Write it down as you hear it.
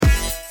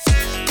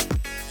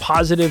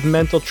positive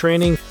mental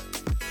training,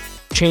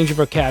 change your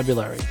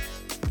vocabulary.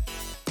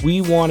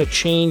 We want to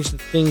change the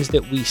things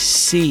that we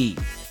see.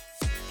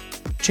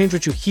 Change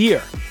what you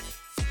hear.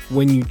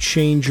 When you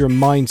change your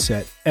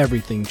mindset,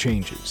 everything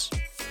changes.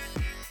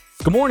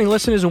 Good morning,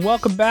 listeners, and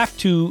welcome back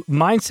to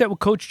Mindset with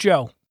Coach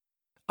Joe.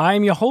 I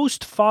am your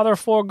host, father of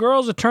four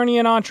girls, attorney,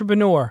 and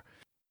entrepreneur.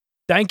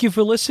 Thank you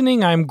for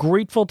listening. I'm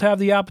grateful to have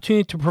the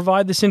opportunity to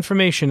provide this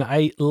information.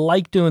 I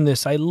like doing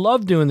this. I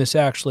love doing this,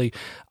 actually.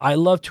 I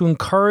love to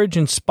encourage,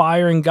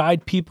 inspire, and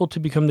guide people to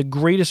become the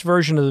greatest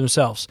version of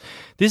themselves.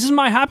 This is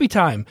my happy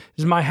time.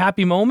 This is my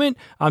happy moment.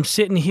 I'm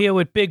sitting here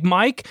with Big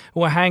Mike.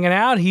 We're hanging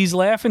out. He's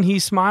laughing.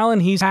 He's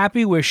smiling. He's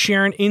happy. We're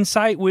sharing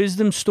insight,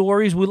 wisdom,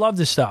 stories. We love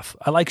this stuff.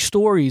 I like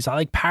stories. I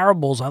like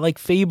parables. I like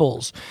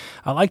fables.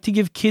 I like to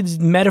give kids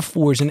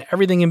metaphors and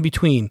everything in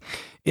between.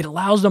 It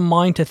allows the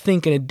mind to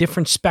think in a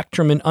different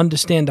spectrum and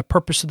understand the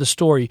purpose of the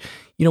story.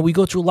 You know, we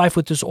go through life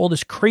with all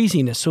this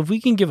craziness. So if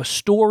we can give a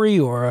story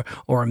or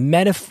a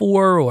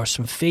metaphor or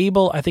some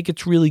fable, I think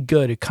it's really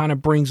good. It kind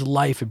of brings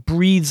life. It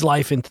breathes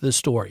life into the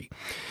story.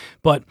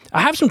 But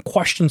I have some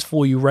questions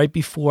for you right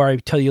before I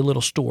tell you a little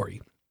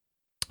story.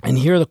 And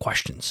here are the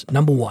questions.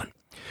 Number one,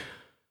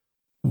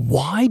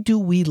 why do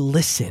we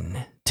listen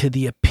to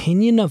the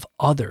opinion of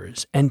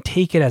others and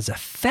take it as a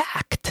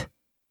fact,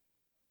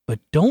 but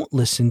don't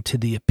listen to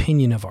the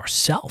opinion of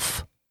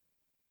ourselves?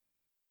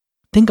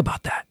 Think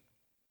about that.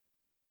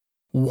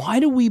 Why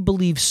do we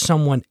believe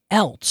someone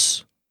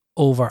else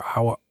over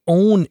our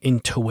own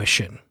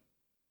intuition?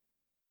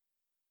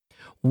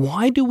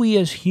 Why do we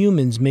as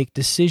humans make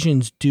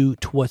decisions due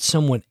to what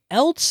someone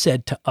else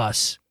said to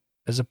us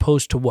as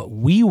opposed to what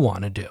we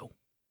want to do?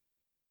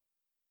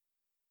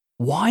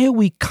 Why are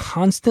we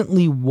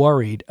constantly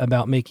worried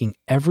about making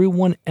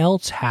everyone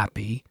else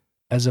happy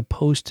as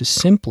opposed to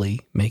simply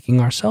making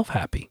ourselves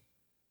happy?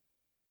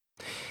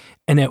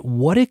 And at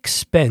what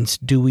expense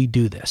do we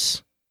do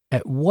this?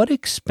 At what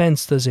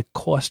expense does it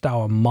cost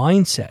our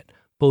mindset,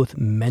 both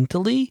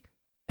mentally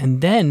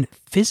and then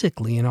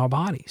physically in our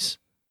bodies?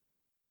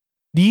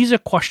 These are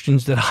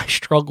questions that I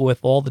struggle with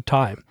all the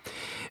time.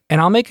 And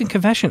I'll make a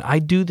confession, I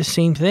do the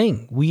same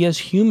thing. We as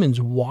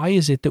humans, why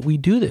is it that we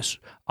do this?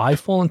 I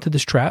fall into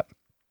this trap.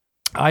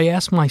 I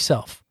ask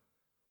myself,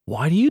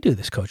 why do you do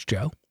this, Coach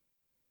Joe?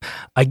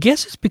 I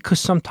guess it's because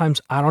sometimes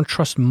I don't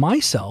trust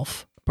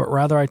myself, but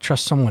rather I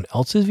trust someone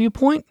else's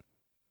viewpoint.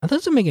 That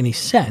doesn't make any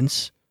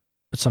sense,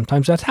 but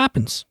sometimes that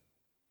happens.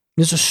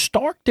 There's a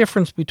stark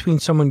difference between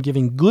someone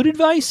giving good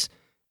advice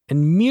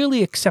and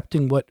merely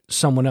accepting what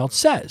someone else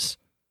says.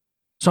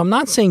 So I'm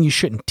not saying you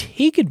shouldn't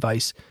take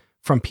advice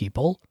from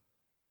people,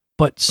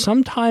 but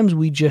sometimes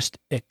we just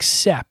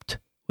accept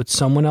what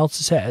someone else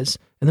says,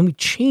 and then we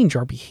change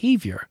our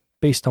behavior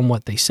based on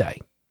what they say.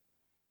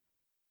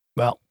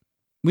 Well,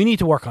 we need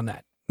to work on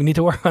that. We need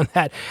to work on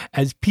that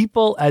as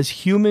people, as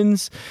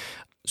humans.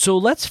 So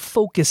let's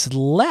focus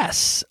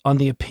less on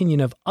the opinion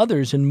of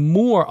others and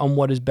more on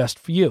what is best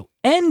for you.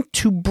 And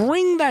to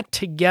bring that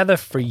together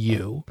for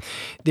you,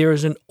 there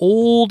is an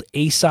old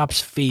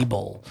Aesop's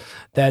fable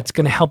that's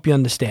going to help you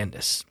understand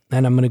this.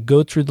 And I'm going to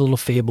go through the little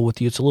fable with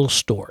you. It's a little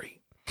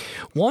story.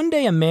 One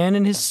day, a man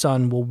and his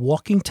son were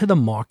walking to the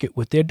market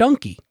with their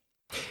donkey.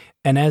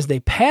 And as they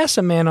pass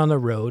a man on the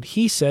road,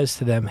 he says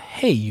to them,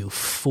 "Hey, you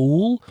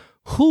fool,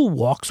 who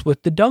walks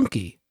with the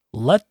donkey?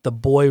 Let the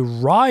boy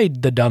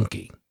ride the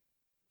donkey."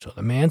 So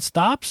the man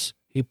stops,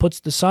 he puts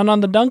the son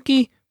on the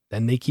donkey,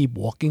 then they keep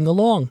walking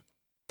along.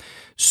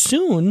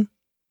 Soon,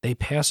 they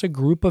pass a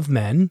group of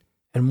men,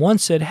 and one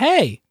said,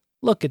 "Hey,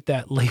 look at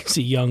that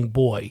lazy young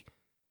boy.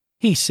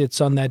 He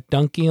sits on that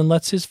donkey and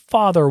lets his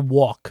father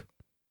walk."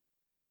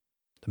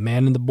 The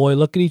man and the boy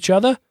look at each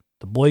other.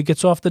 The boy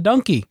gets off the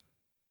donkey.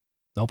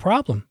 No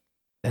problem.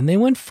 Then they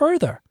went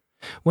further.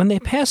 When they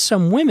passed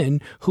some women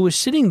who were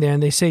sitting there,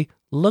 and they say,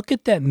 "Look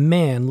at that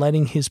man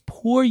letting his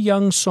poor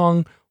young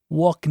son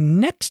walk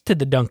next to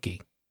the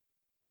donkey."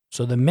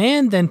 So the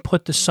man then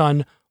put the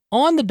son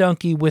on the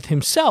donkey with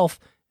himself,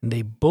 and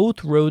they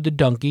both rode the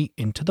donkey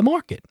into the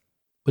market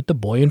with the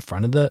boy in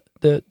front of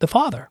the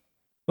father.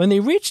 When they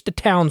reached the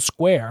town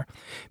square,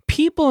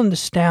 people in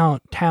the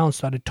town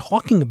started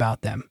talking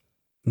about them.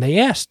 And they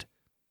asked,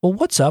 "Well,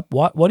 what's up?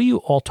 What are you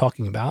all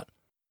talking about?"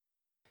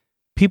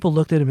 People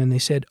looked at him and they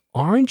said,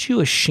 "Aren't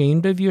you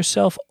ashamed of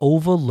yourself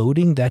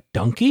overloading that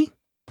donkey?"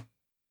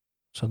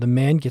 So the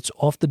man gets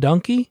off the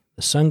donkey,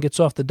 the son gets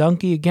off the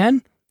donkey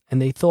again,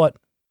 and they thought,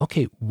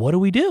 okay, what do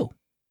we do?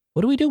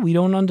 What do we do? We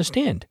don't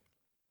understand.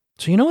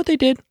 So you know what they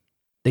did?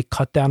 They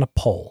cut down a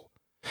pole.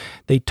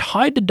 They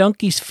tied the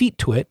donkey's feet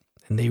to it,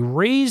 and they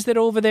raised it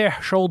over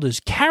their shoulders,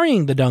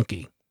 carrying the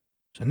donkey.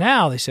 So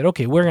now they said,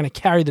 okay, we're going to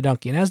carry the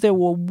donkey. And as they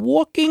were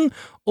walking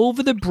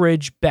over the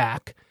bridge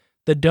back,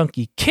 the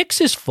donkey kicks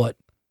his foot.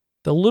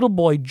 The little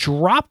boy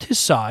dropped his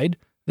side.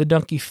 The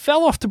donkey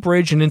fell off the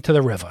bridge and into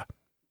the river.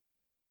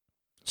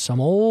 Some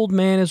old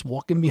man is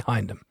walking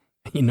behind him.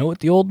 And you know what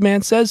the old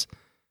man says?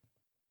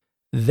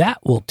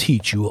 "That will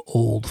teach you,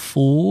 old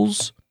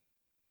fools.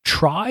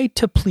 Try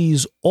to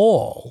please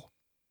all,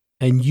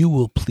 and you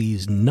will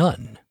please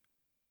none.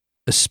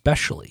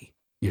 especially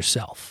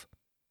yourself.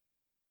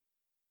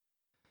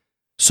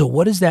 So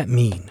what does that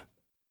mean?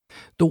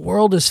 The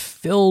world is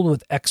filled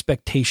with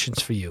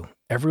expectations for you.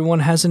 Everyone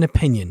has an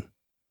opinion.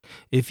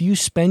 If you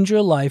spend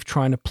your life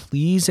trying to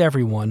please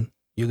everyone,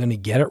 you're going to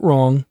get it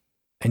wrong,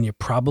 and you're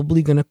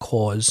probably going to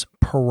cause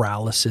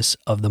paralysis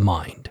of the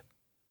mind.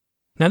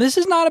 Now, this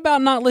is not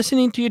about not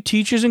listening to your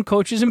teachers and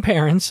coaches and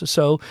parents,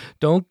 so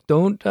don't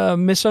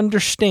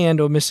misunderstand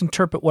or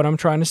misinterpret what I'm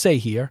trying to say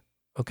here,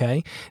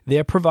 okay?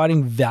 They're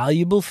providing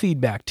valuable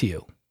feedback to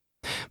you.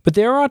 But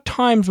there are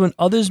times when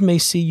others may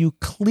see you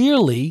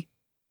clearly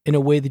in a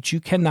way that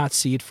you cannot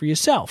see it for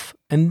yourself.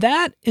 And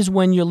that is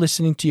when you're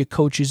listening to your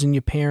coaches and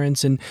your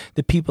parents and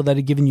the people that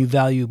are giving you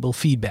valuable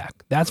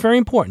feedback. That's very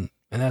important,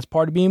 and that's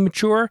part of being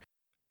mature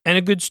and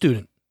a good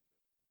student.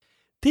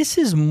 This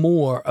is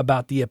more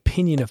about the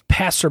opinion of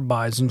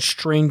passerbys and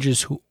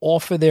strangers who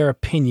offer their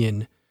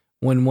opinion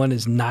when one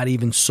is not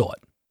even sought.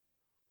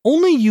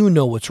 Only you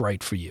know what's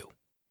right for you.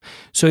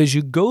 So as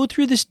you go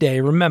through this day,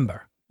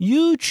 remember,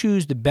 you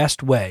choose the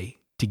best way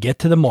to get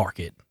to the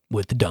market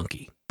with the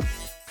donkey.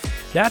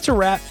 That's a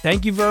wrap.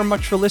 Thank you very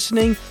much for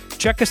listening.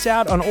 Check us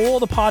out on all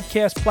the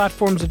podcast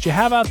platforms that you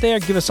have out there.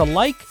 Give us a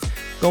like.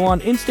 Go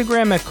on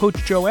Instagram at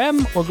Coach Joe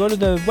M, or go to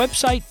the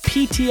website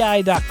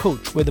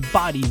pti.coach, where the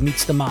body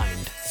meets the mind.